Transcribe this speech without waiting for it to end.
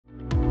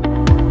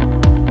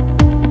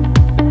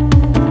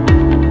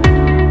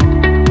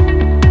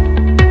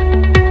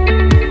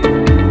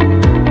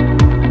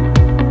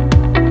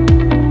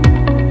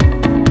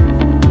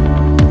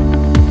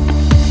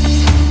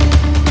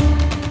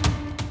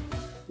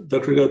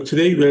Dr. Gab,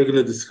 today we're going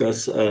to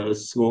discuss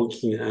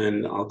smoking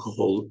and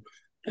alcohol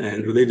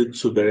and related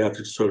to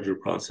bariatric surgery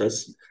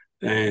process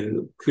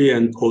and pre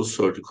and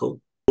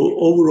post-surgical.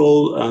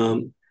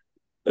 Overall,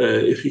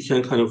 if you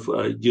can kind of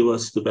give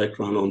us the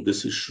background on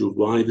this issue,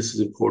 why this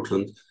is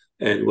important,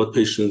 and what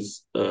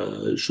patients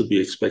should be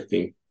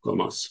expecting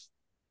from us.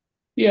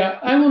 Yeah,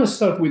 I want to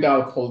start with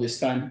alcohol this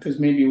time because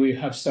maybe we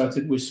have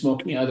started with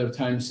smoking other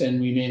times and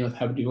we may not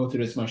have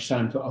devoted as much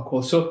time to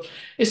alcohol. So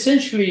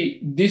essentially,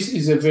 this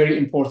is a very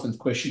important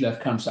question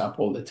that comes up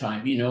all the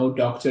time.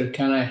 Doctor,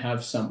 can I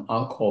have some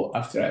alcohol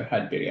after I've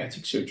had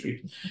bariatric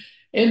surgery?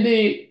 And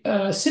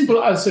the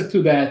simple answer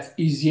to that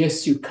is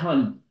yes, you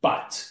can,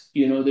 but,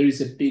 there is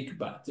a big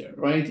but there,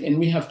 right? And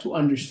we have to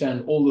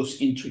understand all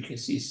those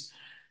intricacies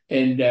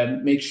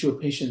and make sure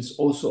patients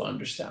also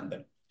understand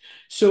them.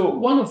 So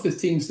one of the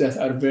things that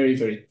are very,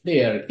 very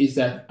clear is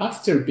that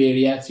after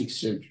bariatric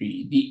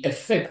surgery, the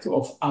effect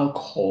of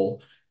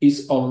alcohol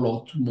is a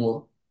lot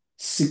more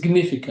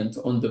significant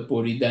on the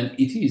body than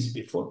it is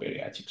before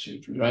bariatric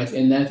surgery, right?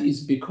 And that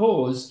is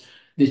because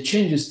the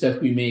changes that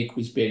we make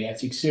with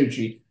bariatric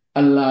surgery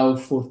allow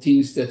for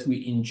things that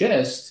we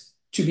ingest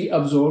to be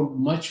absorbed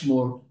much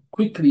more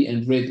quickly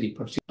and readily,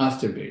 particularly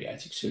after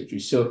bariatric surgery.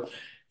 So,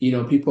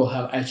 people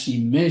have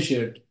actually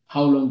measured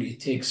how long it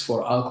takes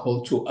for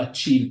alcohol to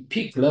achieve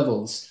peak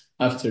levels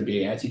after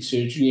bariatric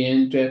surgery.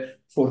 And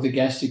for the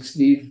gastric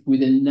sleeve,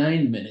 within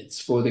 9 minutes.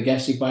 For the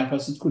gastric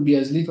bypass, it could be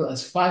as little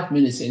as 5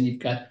 minutes, and you've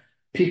got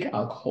peak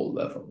alcohol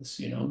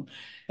levels.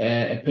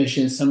 A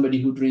patient,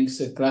 somebody who drinks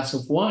a glass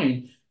of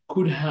wine,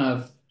 could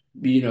have,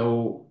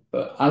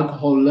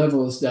 alcohol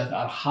levels that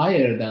are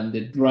higher than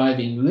the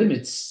driving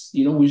limits,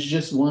 with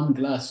just one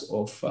glass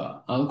of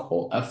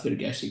alcohol after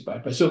gastric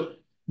bypass. So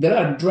there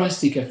are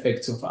drastic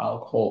effects of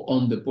alcohol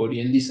on the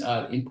body, and these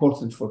are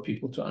important for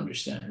people to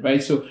understand,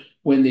 right? So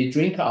when they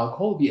drink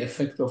alcohol, the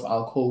effect of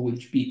alcohol will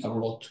be a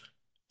lot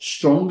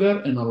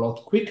stronger and a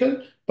lot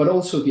quicker, but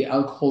also the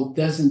alcohol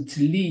doesn't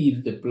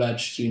leave the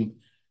bloodstream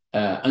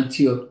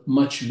until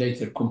much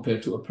later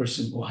compared to a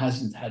person who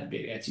hasn't had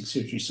bariatric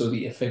surgery. So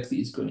the effect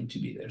is going to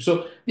be there.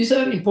 So these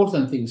are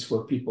important things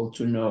for people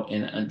to know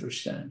and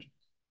understand.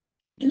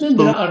 And then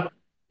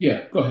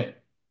yeah, go ahead.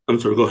 I'm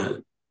sorry, go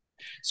ahead.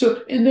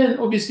 So, and then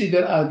obviously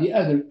there are the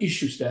other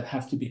issues that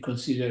have to be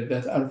considered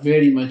that are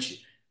very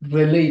much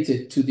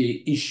related to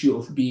the issue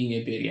of being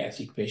a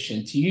bariatric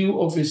patient. You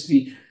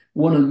obviously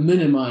want to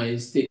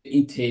minimize the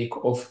intake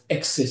of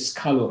excess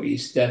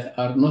calories that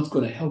are not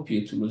going to help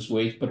you to lose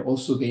weight, but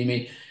also they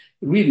may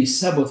really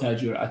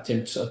sabotage your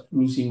attempts at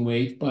losing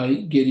weight by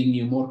getting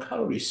you more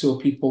calories. So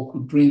people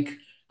who drink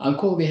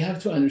alcohol, they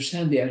have to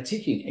understand they are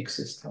taking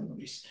excess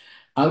calories.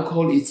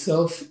 Alcohol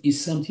itself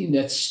is something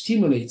that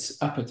stimulates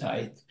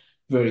appetite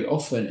very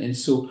often. And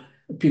so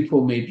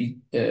people may be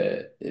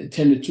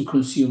tended to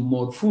consume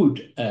more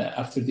food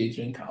after they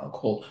drink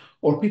alcohol,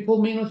 or people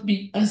may not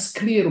be as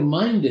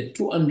clear-minded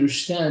to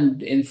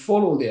understand and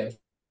follow their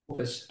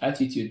focus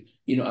attitude,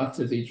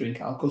 after they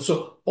drink alcohol.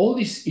 So all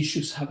these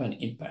issues have an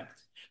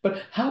impact.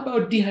 But how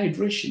about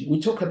dehydration?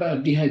 We talk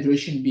about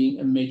dehydration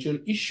being a major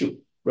issue,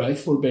 right?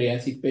 For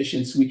bariatric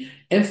patients, we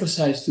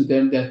emphasize to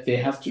them that they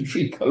have to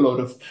drink a lot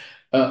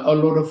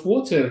of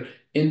water.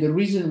 And the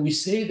reason we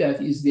say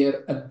that is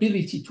their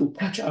ability to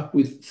catch up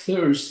with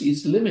thirst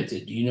is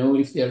limited.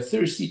 If they're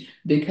thirsty,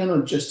 they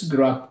cannot just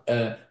grab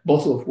a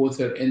bottle of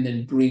water and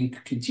then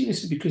drink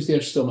continuously because their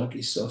stomach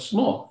is so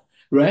small,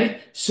 right?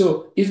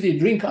 So if they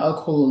drink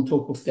alcohol on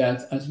top of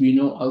that, as we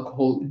know,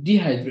 alcohol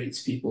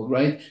dehydrates people,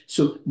 right?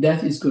 So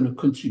that is going to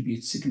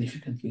contribute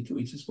significantly to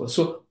it as well.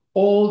 So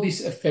all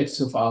these effects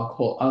of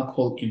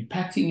alcohol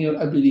impacting your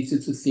ability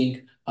to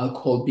think,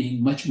 alcohol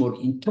being much more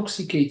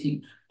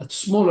intoxicating at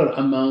smaller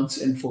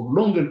amounts and for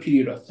longer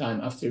period of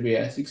time after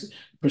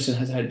person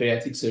has had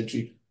bariatric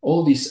surgery,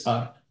 all these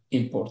are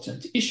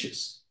important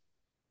issues.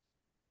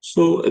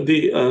 So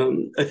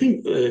I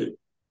think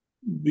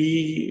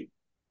we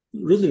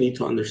really need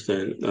to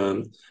understand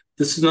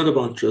this is not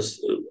about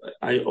just,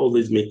 I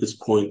always make this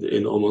point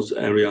in almost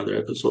every other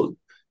episode.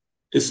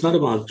 It's not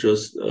about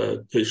just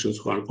patients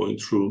who are going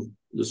through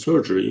the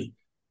surgery,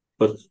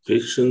 but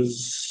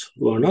patients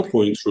who are not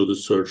going through the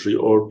surgery,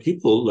 or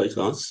people like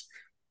us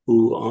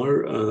who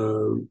are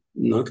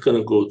not going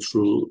to go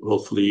through,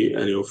 hopefully,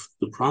 any of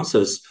the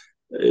process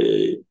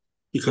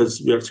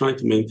because we are trying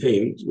to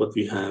maintain what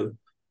we have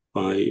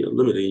by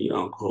limiting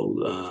alcohol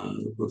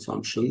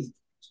consumption.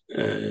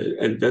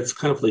 And that's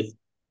kind of like,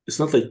 it's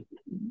not like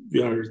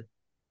we are,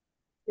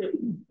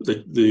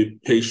 like the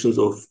patients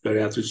of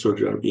bariatric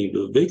surgery are being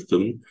the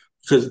victim,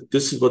 because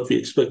this is what we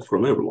expect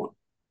from everyone.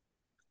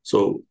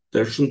 So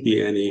there shouldn't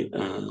be any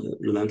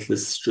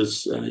relentless,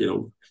 just,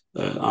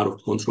 out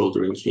of control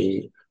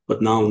drinking.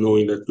 But now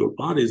knowing that your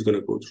body is going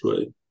to go through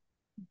a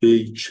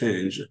big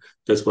change,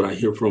 that's what I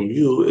hear from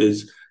you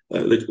is,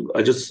 like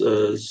I just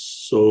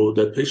saw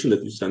that patient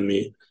that you sent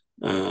me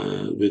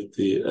with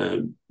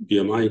the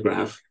BMI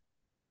graph.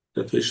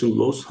 That patient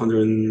lost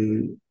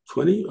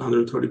 120,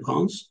 130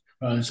 pounds.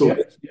 So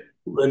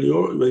when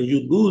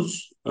you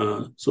lose,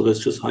 so let's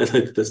just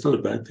highlight that's not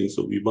a bad thing.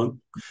 So we want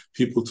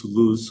people to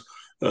lose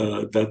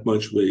that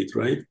much weight,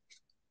 right?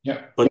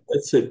 Yeah. But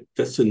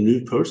that's a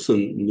new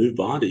person, new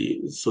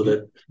body, so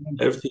that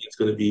everything is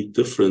going to be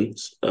different,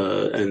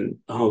 and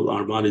how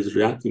our body is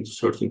reacting to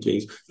certain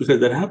things, because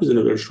that happens in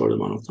a very short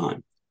amount of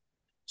time.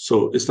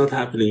 So it's not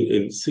happening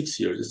in 6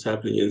 years; it's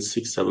happening in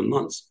 6, 7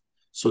 months.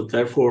 So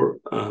therefore,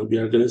 we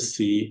are going to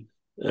see,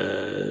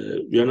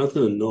 we are not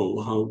going to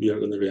know how we are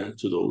going to react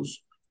to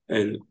those.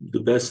 And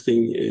the best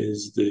thing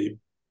is the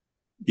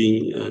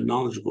being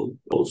knowledgeable.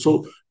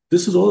 Also,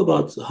 this is all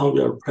about how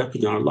we are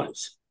prepping our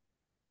lives,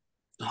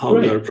 how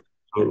we are Right.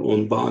 prepping our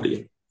own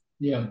body.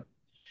 Yeah.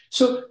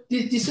 So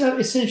these are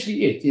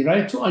essentially it,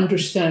 right? To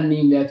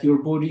understanding that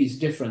your body is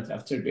different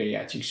after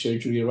bariatric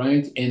surgery,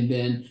 right? And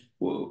then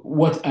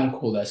what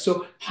alcohol does.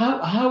 So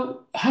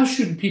how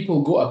should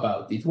people go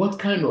about it? What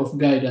kind of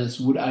guidance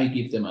would I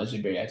give them as a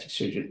bariatric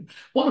surgeon?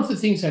 One of the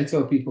things I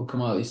tell people,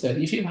 Kamal, is that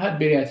if you've had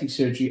bariatric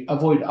surgery,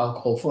 avoid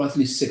alcohol for at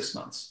least 6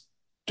 months.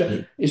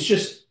 Mm. It's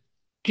just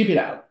keep it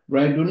out,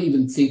 right? Don't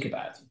even think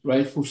about it,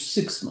 right? For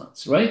 6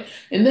 months, right?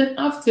 And then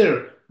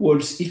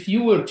afterwards, if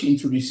you were to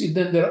introduce it,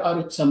 then there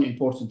are some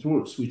important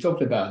rules. We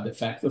talked about the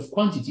fact of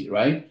quantity,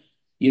 right?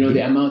 You know,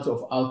 the Mhm. amount of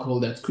alcohol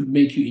that could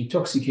make you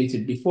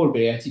intoxicated before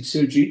bariatric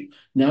surgery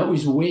now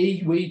is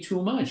way, way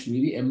too much,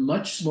 really. A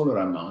much smaller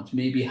amount,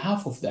 maybe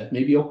half of that,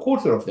 maybe a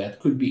quarter of that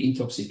could be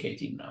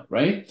intoxicating now,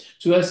 right?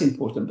 So that's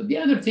important. But the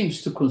other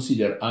things to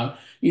consider are,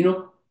 you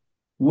know,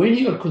 when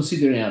you are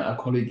considering an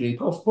alcoholic drink,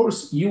 of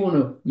course, you want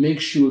to make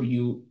sure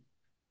you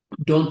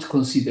don't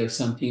consider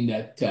something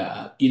that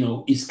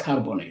is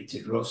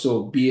carbonated.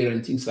 So beer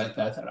and things like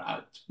that are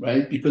out,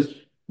 right? Because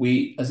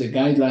we, as a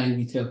guideline,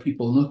 we tell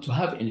people not to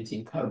have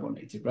anything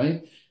carbonated,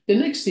 right? The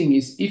next thing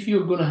is if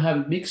you're going to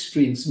have mixed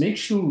drinks, make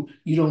sure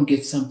you don't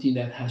get something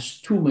that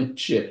has too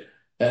much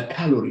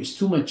calories,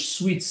 too much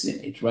sweets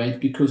in it, right?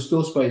 Because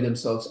those by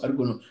themselves are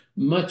going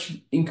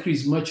to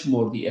increase much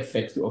more the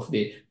effect of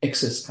the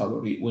excess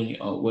calorie when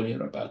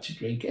you're about to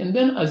drink. And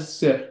then,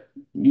 as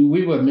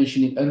we were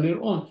mentioning earlier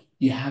on,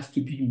 you have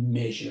to be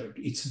measured.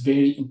 It's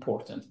very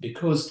important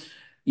because,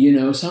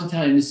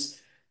 sometimes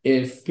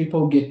if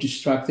people get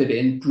distracted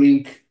and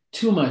drink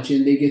too much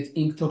and they get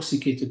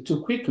intoxicated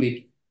too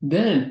quickly,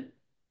 then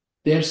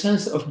their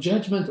sense of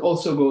judgment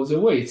also goes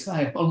away. It's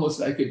like, almost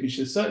like a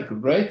vicious cycle,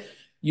 right?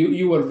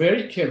 You are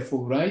very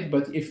careful, right?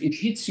 But if it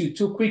hits you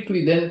too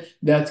quickly, then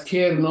that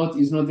care not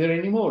is not there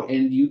anymore,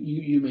 and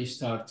you may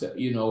start,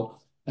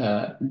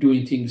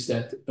 doing things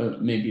that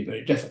may be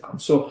very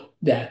difficult. So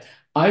that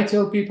I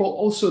tell people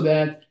also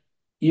that,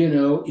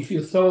 if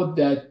you thought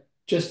that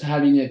just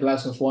having a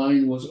glass of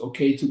wine was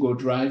okay to go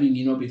driving,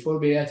 before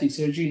bariatric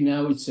surgery,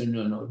 now it's a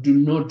no. Do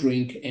not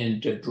drink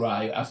and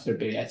drive after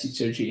bariatric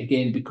surgery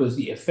again, because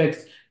the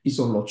effect is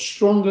a lot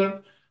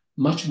stronger,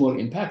 much more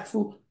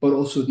impactful, but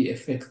also the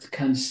effect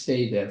can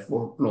stay there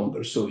for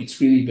longer. So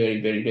it's really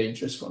very, very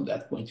dangerous from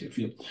that point of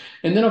view.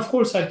 And then, of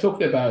course, I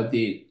talked about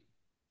the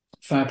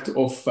fact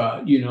of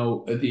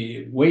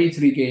the weight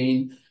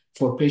regain.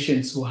 For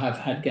patients who have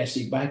had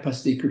gastric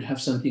bypass, they could have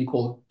something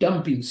called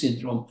dumping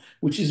syndrome,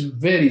 which is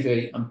very,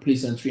 very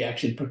unpleasant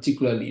reaction,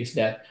 particularly if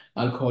that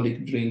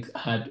alcoholic drink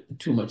had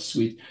too much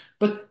sweet.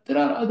 But there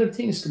are other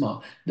things,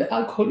 Kamal. The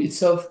alcohol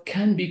itself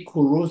can be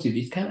corrosive.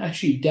 It can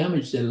actually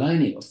damage the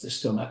lining of the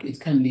stomach.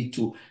 It can lead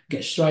to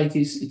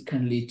gastritis. It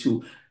can lead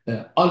to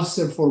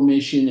ulcer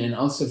formation, and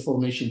ulcer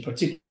formation,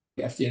 particularly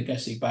after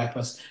gastric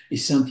bypass,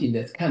 is something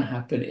that can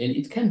happen, and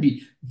it can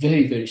be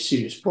very, very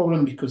serious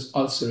problem because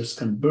ulcers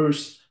can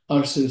burst,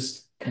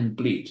 ulcers can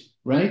bleed,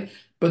 right?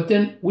 But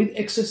then with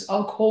excess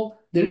alcohol,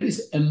 there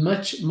is a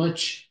much,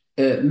 much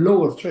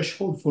lower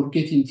threshold for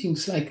getting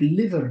things like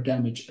liver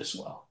damage as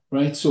well,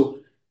 right? So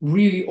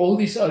really, all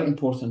these are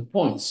important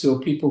points. So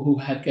people who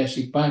had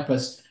gastric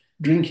bypass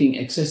drinking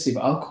excessive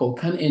alcohol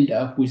can end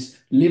up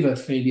with liver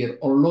failure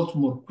a lot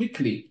more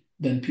quickly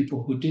than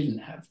people who didn't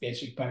have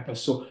gastric bypass.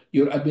 So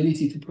your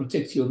ability to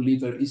protect your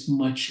liver is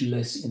much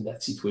less in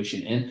that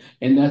situation.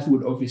 And that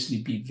would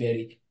obviously be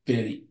very,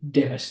 very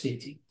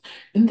devastating.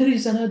 And there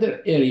is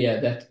another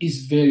area that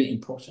is very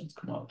important,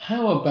 Kamal.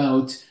 How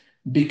about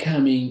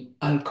becoming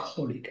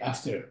alcoholic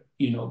after,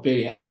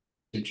 bariatric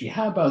surgery?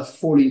 How about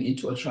falling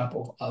into a trap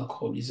of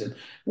alcoholism?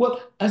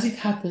 Well, as it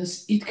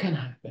happens, it can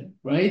happen,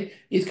 right?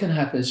 It can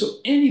happen. So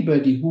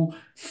anybody who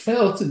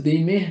felt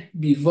they may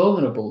be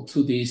vulnerable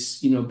to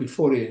this,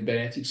 before a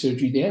bariatric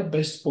surgery, their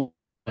best point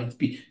might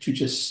be to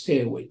just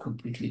stay away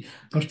completely,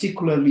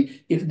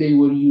 particularly if they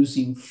were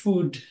using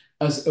food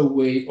as a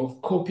way of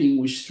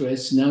coping with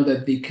stress. Now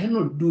that they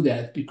cannot do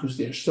that because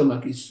their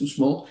stomach is too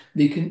small,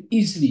 they can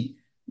easily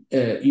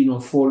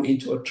fall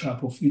into a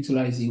trap of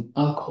utilizing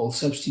alcohol,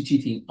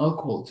 substituting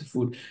alcohol to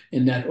food.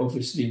 And that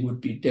obviously would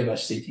be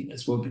devastating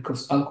as well,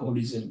 because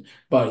alcoholism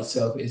by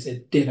itself is a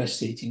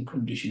devastating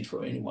condition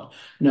for anyone.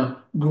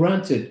 Now,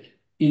 granted,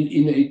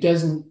 it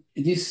doesn't,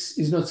 this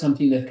is not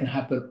something that can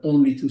happen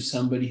only to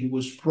somebody who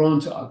was prone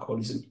to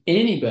alcoholism.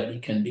 Anybody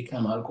can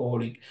become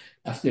alcoholic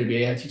after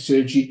bariatric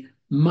surgery.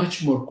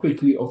 much more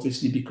quickly,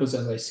 obviously, because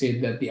as I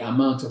said, that the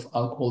amount of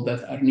alcohol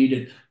that are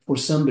needed for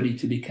somebody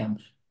to become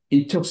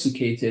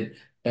intoxicated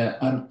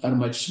are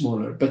much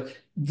smaller. But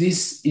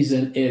this is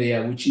an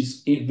area which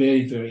is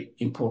very, very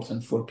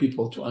important for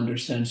people to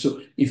understand.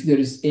 So if there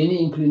is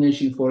any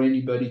inclination for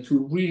anybody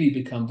to really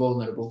become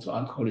vulnerable to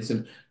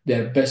alcoholism,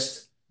 their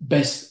best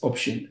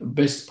option,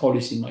 best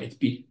policy might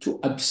be to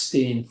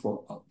abstain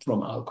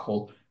from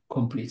alcohol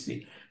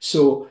completely.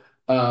 So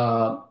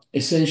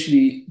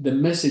essentially, the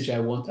message I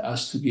want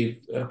us to give,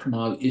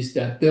 Kamal, is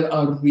that there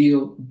are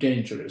real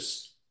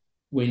dangers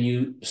when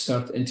you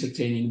start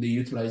entertaining the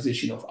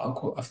utilization of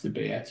alcohol after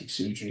bariatric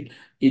surgery.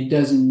 It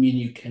doesn't mean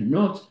you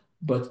cannot,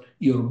 but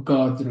your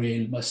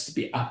guardrail must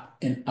be up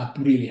and up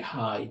really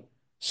high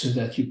so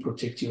that you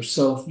protect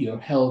yourself, your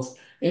health,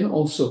 and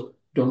also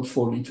don't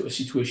fall into a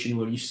situation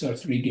where you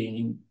start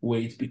regaining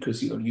weight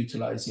because you're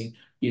utilizing,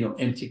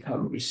 empty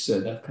calories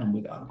that come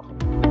with alcohol.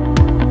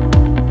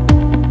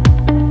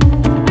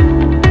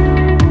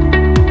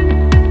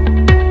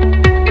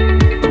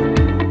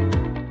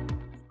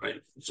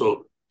 Right.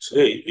 So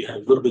today we have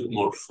a little bit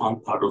more fun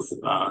part of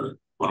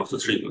one of the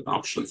treatment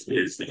options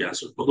is the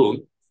gastric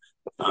balloon.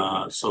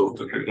 So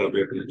we're going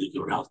to need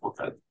your help with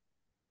that.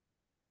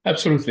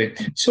 Absolutely.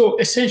 So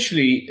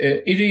essentially,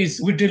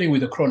 we're dealing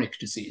with a chronic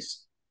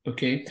disease.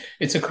 Okay,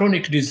 it's a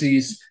chronic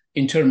disease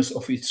in terms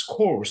of its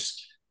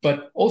course,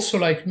 but also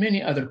like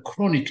many other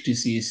chronic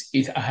disease,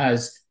 it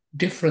has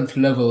different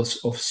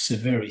levels of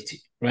severity,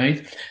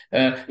 right?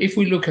 If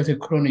we look at a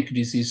chronic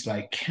disease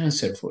like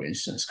cancer, for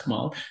instance,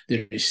 Kamal,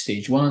 there is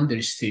stage 1, there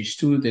is stage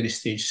 2, there is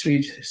stage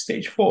 3,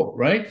 stage 4,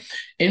 right?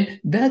 And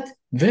that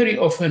very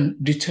often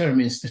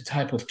determines the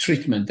type of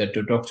treatment that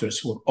the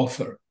doctors will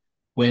offer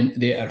when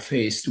they are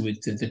faced with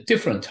the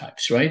different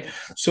types, right?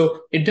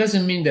 So it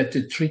doesn't mean that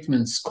the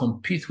treatments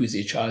compete with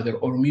each other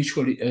or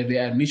they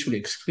are mutually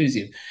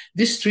exclusive.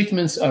 These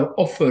treatments are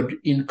offered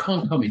in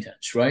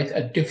concomitance, right,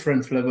 at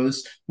different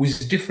levels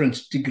with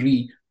different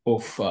degree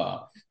of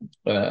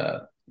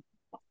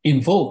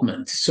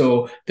involvement.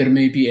 So there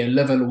may be a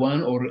level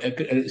 1 or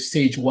a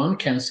stage 1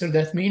 cancer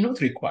that may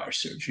not require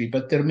surgery,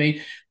 but there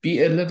may be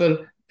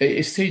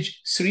a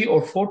stage 3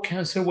 or 4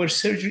 cancer where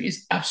surgery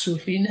is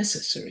absolutely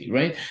necessary,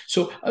 right?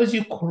 So as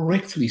you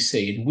correctly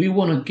said, we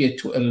want to get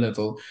to a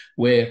level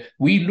where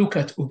we look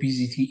at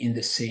obesity in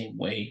the same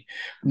way,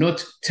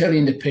 not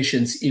telling the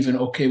patients even,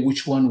 okay,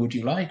 which one would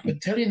you like,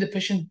 but telling the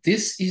patient,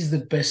 this is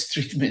the best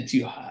treatment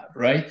you have,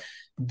 right?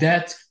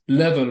 That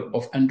level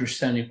of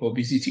understanding of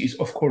obesity is,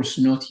 of course,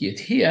 not yet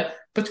here,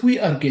 but we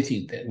are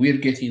getting there. We're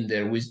getting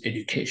there with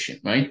education,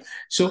 right?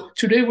 So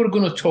today we're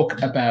going to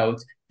talk about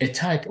a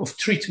type of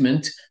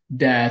treatment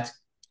that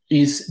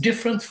is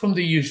different from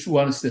the usual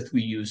ones that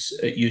we use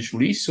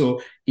usually. So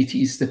it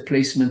is the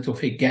placement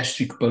of a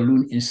gastric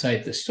balloon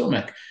inside the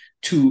stomach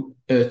to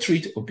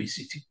treat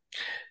obesity.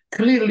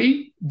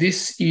 Clearly,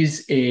 this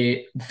is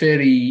a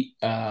very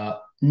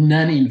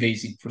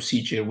non-invasive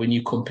procedure when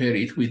you compare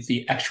it with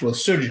the actual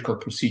surgical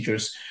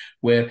procedures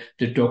where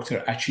the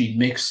doctor actually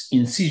makes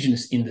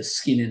incisions in the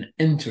skin and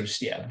enters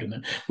the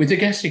abdomen. With the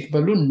gastric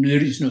balloon,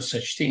 there is no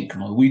such thing.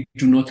 Come on, we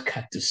do not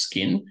cut the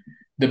skin.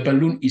 The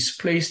balloon is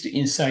placed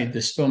inside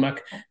the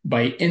stomach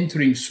by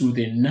entering through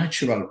the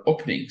natural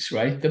openings,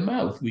 right? The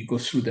mouth. We go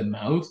through the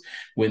mouth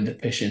when the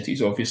patient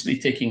is obviously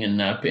taking a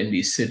nap and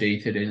is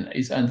sedated and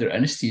is under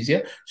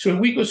anesthesia. So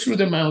we go through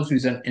the mouth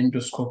with an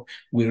endoscope.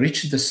 We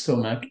reach the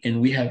stomach and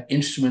we have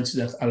instruments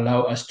that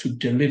allow us to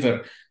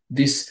deliver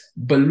this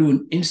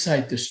balloon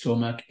inside the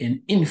stomach and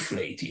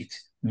inflate it.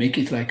 Make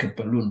it like a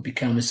balloon,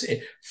 becomes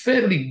a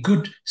fairly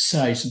good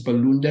sized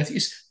balloon that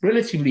is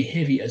relatively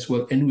heavy as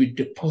well, and we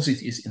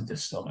deposit it in the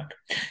stomach.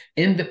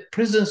 And the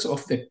presence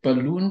of the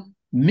balloon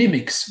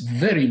mimics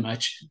very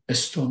much a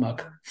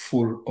stomach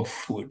full of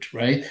food,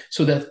 right?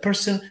 So that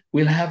person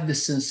will have the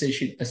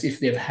sensation as if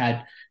they've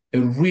had a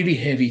really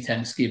heavy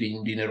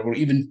Thanksgiving dinner or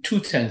even 2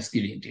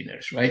 Thanksgiving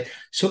dinners, right?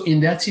 So in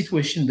that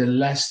situation, the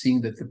last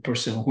thing that the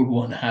person would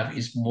want to have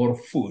is more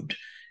food.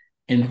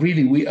 And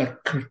really, we are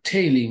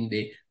curtailing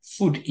the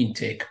food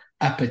intake,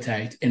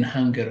 appetite, and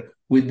hunger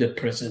with the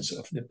presence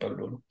of the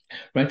balloon,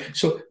 right?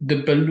 So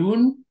the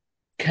balloon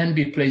can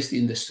be placed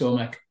in the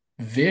stomach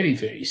very,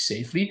 very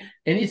safely,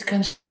 and it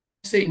can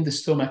stay in the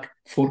stomach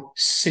for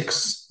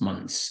 6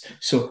 months.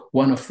 So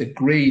one of the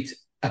great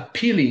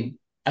appealing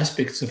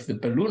aspects of the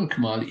balloon,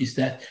 Kamal, is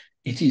that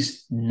it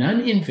is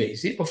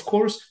non-invasive, of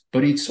course,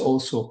 but it's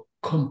also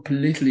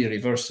completely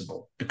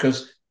reversible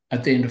because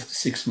at the end of the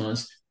 6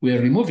 months, we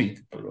are removing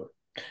the balloon.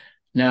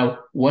 Now,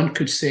 one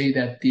could say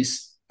that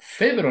this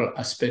favorable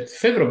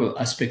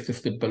aspect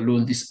of the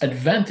balloon, this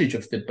advantage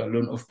of the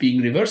balloon of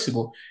being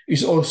reversible,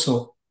 is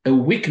also a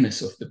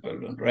weakness of the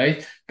balloon,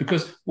 right?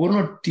 Because we're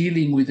not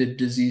dealing with a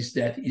disease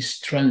that is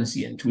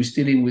transient. We're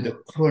dealing with a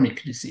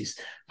chronic disease.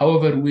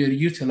 However, we're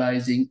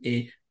utilizing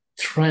a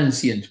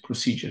transient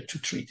procedure to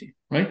treat it,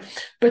 right?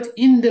 But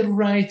in the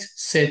right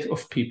set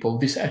of people,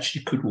 this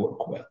actually could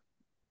work well.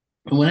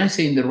 And when I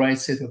say in the right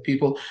set of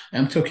people,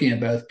 I'm talking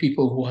about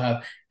people who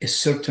have a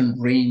certain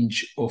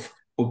range of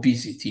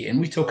obesity. And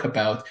we talk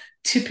about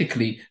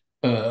typically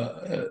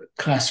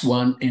class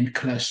 1 and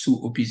class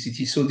 2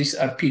 obesity. So these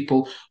are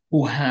people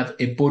who have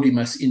a body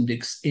mass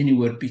index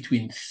anywhere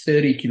between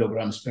 30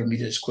 kilograms per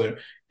meter square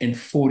and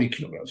 40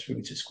 kilograms per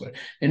meter square.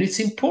 And it's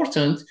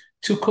important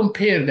to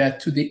compare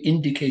that to the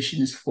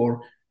indications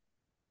for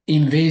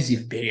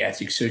invasive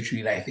bariatric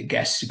surgery like the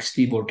gastric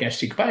sleeve or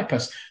gastric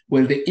bypass,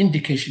 where the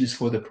indications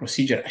for the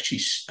procedure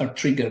actually are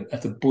triggered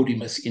at a body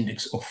mass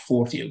index of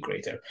 40 or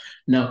greater.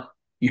 Now,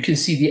 you can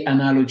see the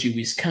analogy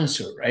with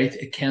cancer, right?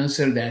 A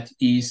cancer that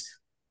is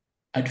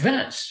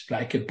advanced,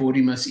 like a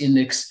body mass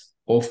index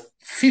of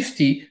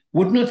 50,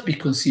 would not be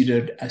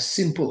considered a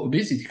simple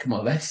obesity. Come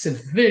on, that's a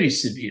very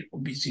severe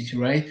obesity,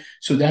 right?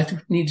 So that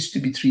needs to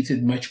be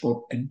treated much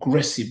more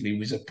aggressively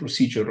with a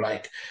procedure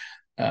like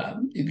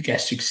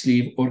gastric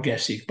sleeve or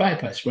gastric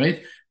bypass,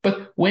 right?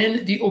 But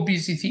when the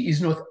obesity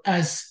is not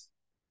as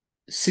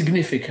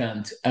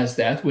significant as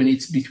that, when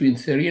it's between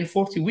 30 and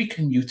 40, we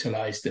can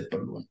utilize the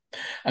balloon.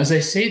 As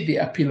I said, the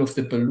appeal of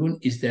the balloon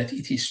is that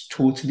it is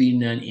totally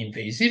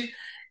non-invasive.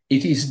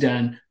 It is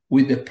done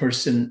with the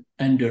person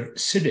under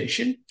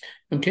sedation,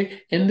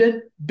 okay? And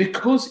then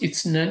because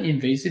it's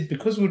non-invasive,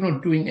 because we're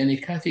not doing any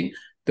cutting,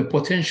 the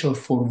potential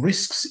for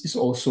risks is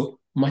also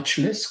much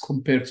less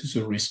compared to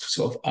the risks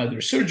of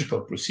other surgical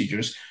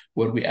procedures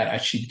where we are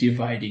actually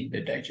dividing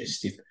the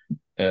digestive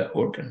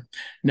organ.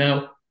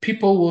 Now,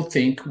 people will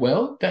think,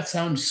 well, that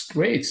sounds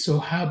great. So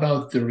how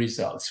about the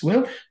results?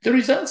 Well, the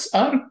results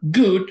are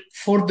good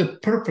for the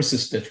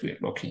purposes that we're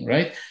looking,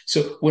 right?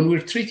 So when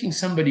we're treating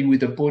somebody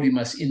with a body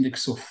mass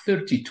index of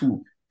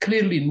 32,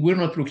 clearly we're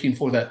not looking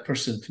for that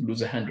person to lose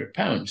 100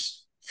 pounds.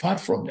 Far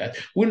from that.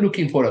 We're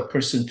looking for a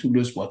person to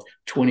lose,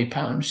 20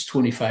 pounds,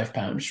 25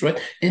 pounds, right?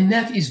 And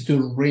that is the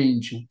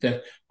range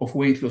of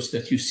weight loss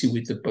that you see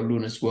with the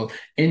balloon as well,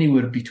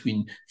 anywhere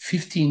between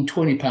 15,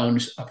 20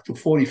 pounds up to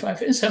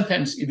 45, and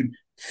sometimes even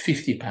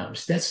 50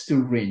 pounds. That's the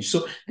range.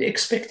 So the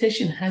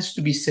expectation has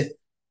to be set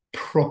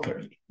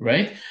properly,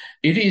 right?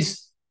 It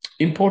is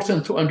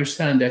important to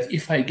understand that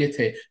if I get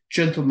a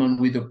gentleman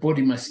with a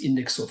body mass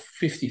index of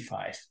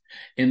 55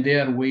 and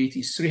their weight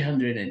is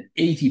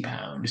 380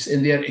 pounds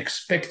and they are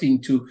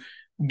expecting to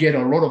get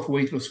a lot of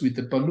weight loss with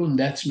the balloon,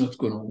 that's not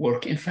going to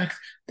work. In fact,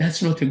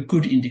 that's not a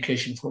good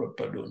indication for a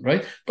balloon,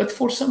 right? But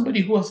for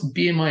somebody who has a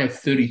BMI of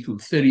 32,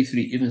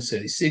 33, even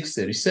 36,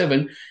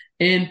 37,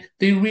 and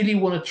they really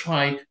want to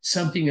try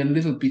something a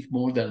little bit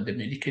more than the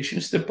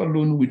medications, the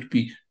balloon would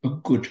be a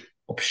good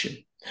option.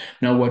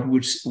 Now,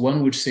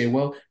 one would say,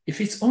 well,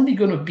 if it's only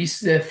going to be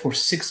there for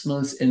 6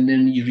 months and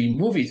then you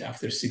remove it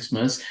after 6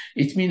 months,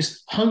 it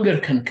means hunger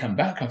can come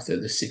back after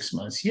the 6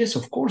 months. Yes,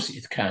 of course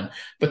it can.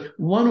 But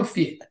one of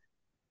the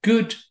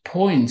good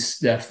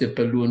points of the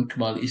balloon,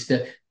 Kamal, is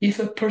that if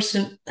a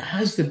person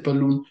has the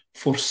balloon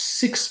for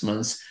 6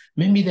 months,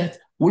 maybe that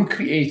will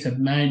create a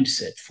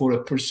mindset for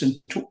a person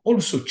to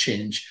also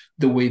change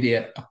the way they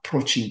are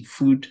approaching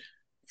food,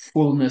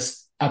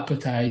 fullness,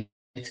 appetite,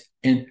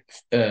 and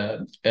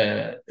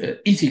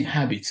eating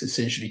habits,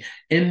 essentially.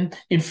 And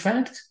in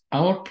fact,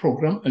 our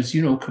program, as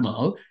you know,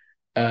 Kamal,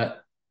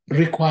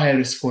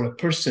 requires for a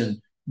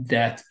person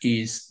that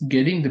is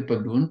getting the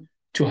balloon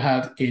to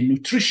have a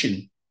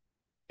nutrition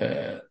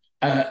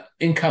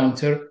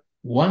encounter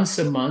once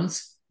a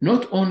month,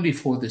 not only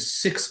for the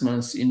 6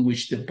 months in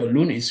which the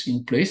balloon is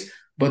in place,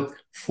 but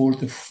for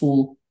the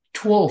full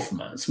 12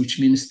 months, which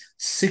means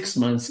 6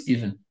 months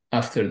even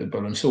after the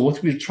balloon. So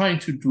what we're trying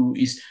to do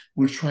is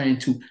we're trying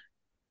to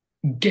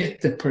get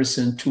the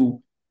person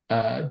to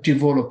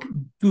develop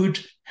good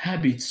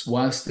habits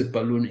whilst the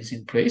balloon is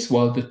in place,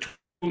 while the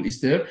tool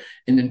is there,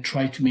 and then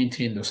try to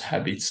maintain those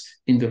habits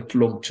in the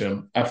long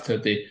term after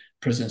the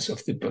presence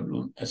of the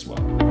balloon as well.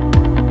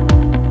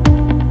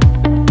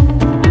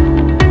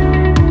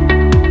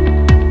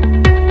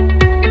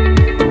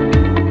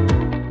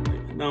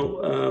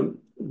 Now,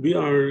 we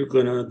are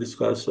going to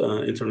discuss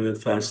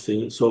intermittent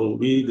fasting. So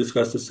we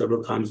discussed it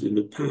several times in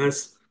the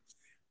past.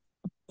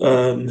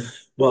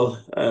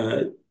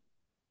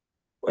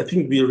 I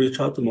think we reach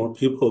out to more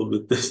people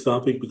with this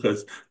topic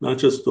because not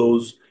just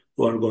those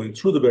who are going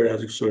through the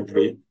bariatric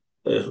surgery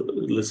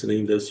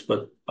listening this,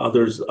 but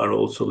others are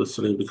also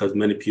listening because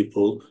many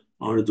people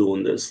are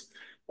doing this.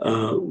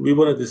 We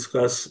want to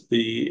discuss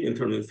the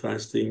intermittent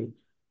fasting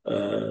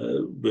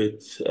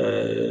with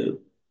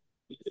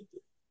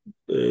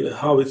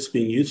how it's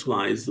being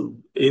utilized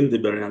in the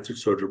bariatric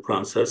surgery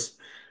process.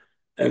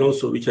 And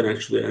also, we can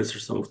actually answer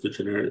some of the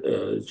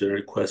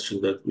generic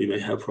questions that we may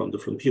have from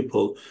different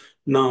people.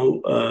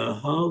 Now,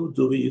 how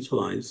do we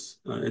utilize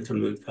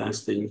intermittent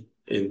fasting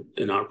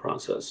in our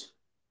process?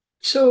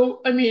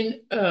 So, I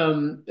mean,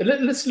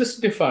 let's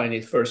define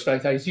it first,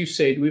 right? As you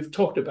said, we've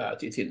talked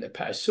about it in the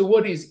past. So,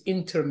 what is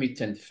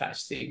intermittent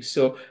fasting?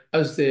 So,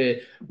 as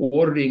the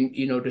wording,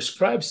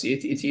 describes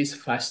it, it is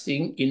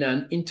fasting in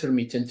an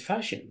intermittent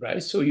fashion,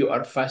 right? So, you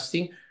are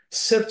fasting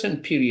certain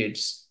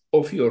periods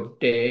of your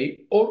day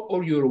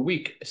or your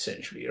week,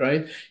 essentially,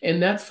 right?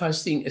 And that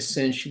fasting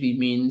essentially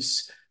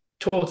means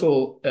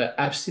total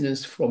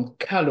abstinence from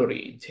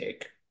calorie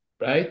intake,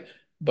 right?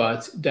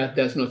 but that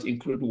does not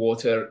include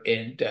water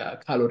and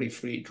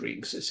calorie-free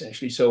drinks,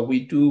 essentially. So we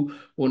do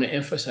want to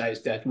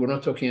emphasize that we're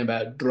not talking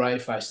about dry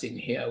fasting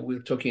here. We're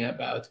talking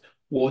about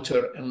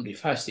water-only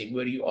fasting,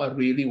 where you are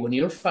really, when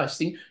you're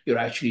fasting, you're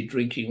actually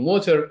drinking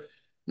water.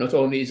 Not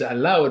only is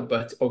allowed,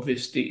 but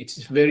obviously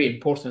it's very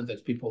important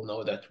that people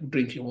know that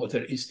drinking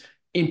water is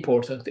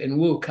important, and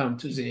we'll come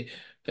to the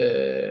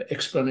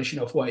explanation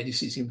of why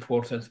this is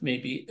important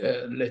maybe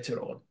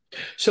later on.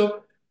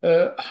 So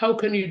how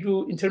can you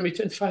do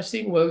intermittent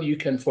fasting? Well, you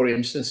can, for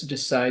instance,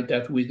 decide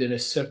that within a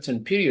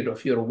certain period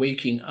of your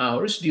waking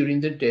hours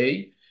during the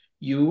day,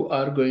 you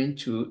are going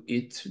to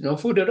eat no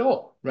food at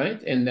all,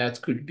 right? And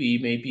that could be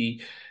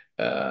maybe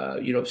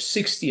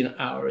 16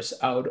 hours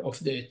out of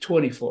the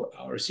 24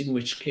 hours, in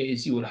which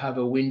case you will have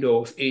a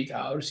window of 8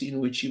 hours in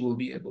which you will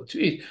be able to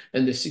eat,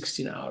 and the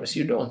 16 hours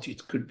you don't.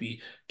 It could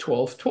be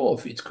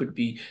 12-12, it could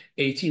be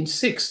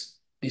 18-6.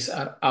 These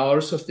are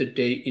hours of the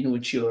day in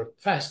which you're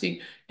fasting,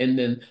 and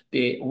then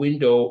the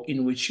window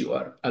in which you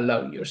are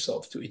allowing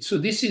yourself to eat. So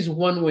this is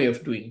one way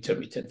of doing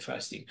intermittent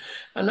fasting.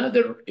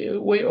 Another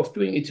way of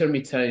doing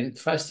intermittent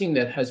fasting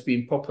that has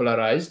been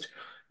popularized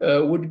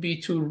would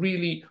be to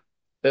really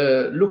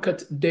look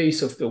at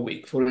days of the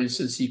week. For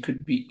instance, you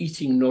could be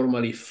eating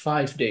normally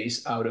 5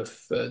 days out of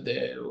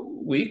the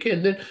week,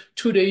 and then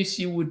 2 days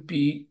you would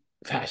be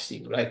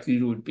fasting. Like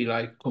it would be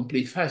like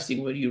complete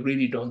fasting, where you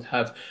really don't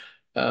have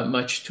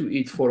much to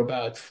eat for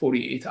about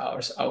 48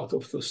 hours out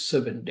of those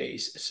 7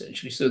 days,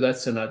 essentially. So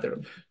that's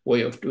another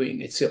way of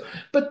doing it. So,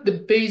 but the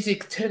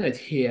basic tenet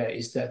here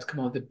is that,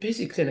 come on, the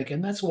basic tenet,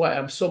 and that's why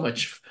I'm so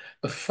much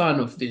a fan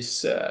of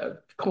this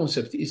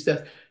concept, is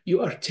that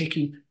you are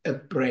taking a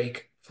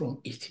break from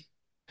eating,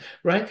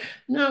 right?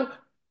 Now,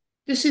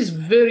 this is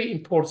very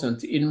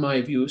important in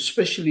my view,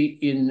 especially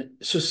in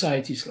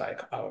societies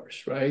like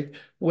ours, right?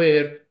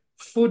 Where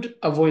food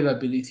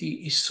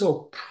availability is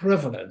so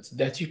prevalent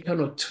that you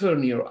cannot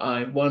turn your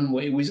eye one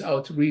way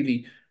without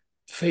really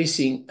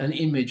facing an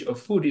image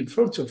of food in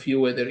front of you,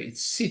 whether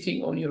it's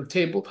sitting on your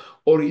table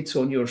or it's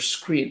on your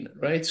screen,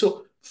 right?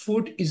 So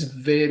food is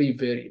very,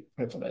 very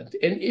prevalent.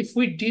 And if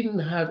we didn't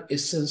have a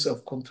sense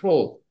of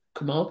control,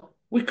 Kamal,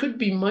 we could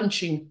be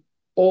munching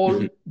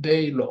all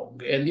day long,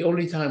 and the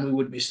only time we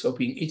would be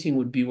stopping eating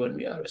would be when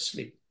we are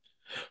asleep.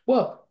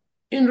 Well,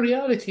 in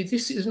reality,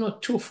 this is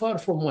not too far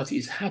from what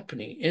is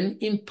happening. And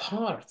in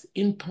part,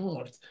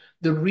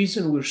 the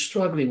reason we're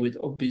struggling with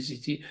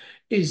obesity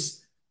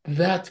is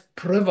that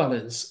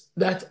prevalence,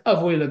 that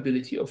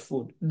availability of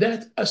food,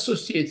 that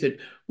associated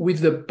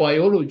with the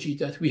biology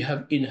that we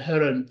have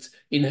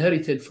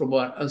inherited from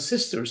our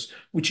ancestors,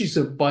 which is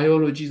a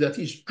biology that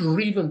is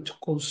driven to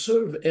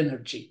conserve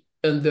energy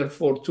and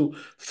therefore to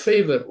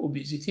favor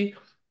obesity.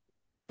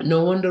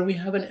 No wonder we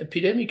have an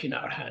epidemic in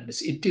our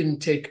hands. It didn't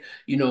take,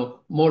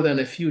 more than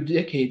a few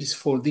decades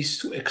for this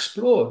to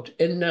explode.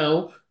 And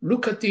now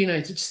look at the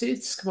United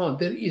States. Come on,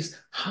 there is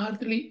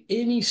hardly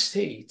any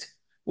state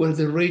where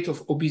the rate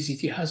of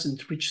obesity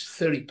hasn't reached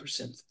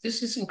 30%.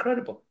 This is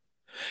incredible.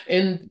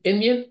 And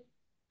yet,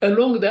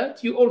 along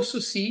that, you also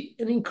see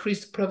an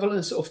increased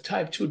prevalence of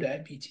type 2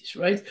 diabetes,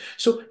 right?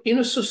 So in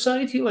a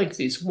society like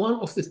this, one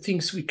of the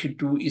things we could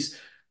do is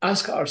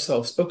ask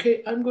ourselves,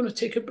 okay, I'm going to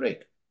take a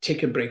break.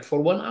 Take a break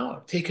for 1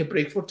 hour, take a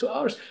break for 2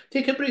 hours,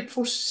 take a break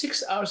for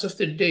 6 hours of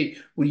the day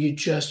where you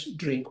just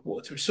drink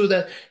water, so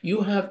that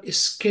you have a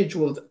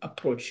scheduled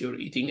approach to your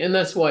eating. And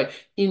that's why,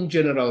 in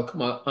general,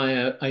 Kamal,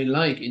 I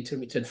like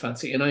intermittent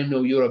fasting, and I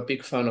know you're a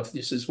big fan of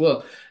this as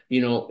well.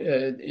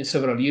 In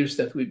several years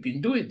that we've been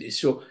doing this.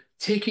 So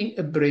taking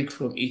a break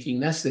from eating,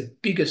 that's the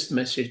biggest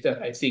message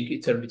that I think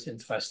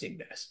intermittent fasting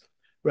does,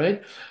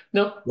 right?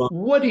 Now, Well,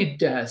 what it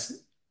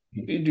does,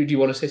 do you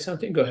want to say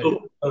something? Go ahead.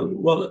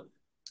 well,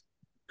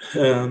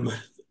 Um,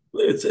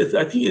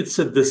 I think it's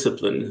a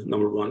discipline,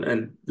 number one,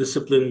 and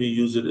discipline, we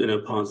use it in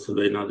a positive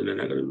way, not in a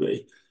negative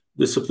way.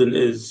 Discipline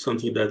is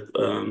something that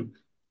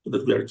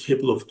we are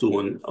capable of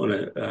doing on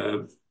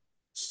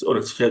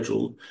a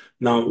schedule.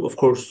 Now, of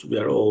course, we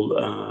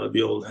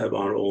all have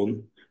our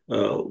own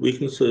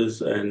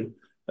weaknesses, and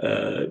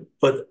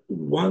but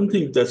one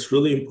thing that's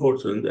really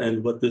important,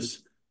 and what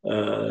this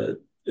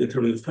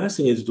intermittent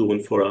fasting is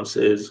doing for us,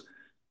 is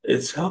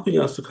it's helping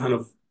us to kind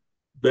of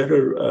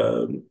better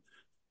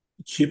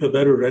keep a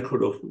better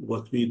record of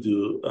what we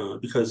do,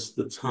 because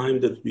the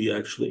time that we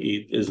actually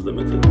eat is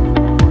limited.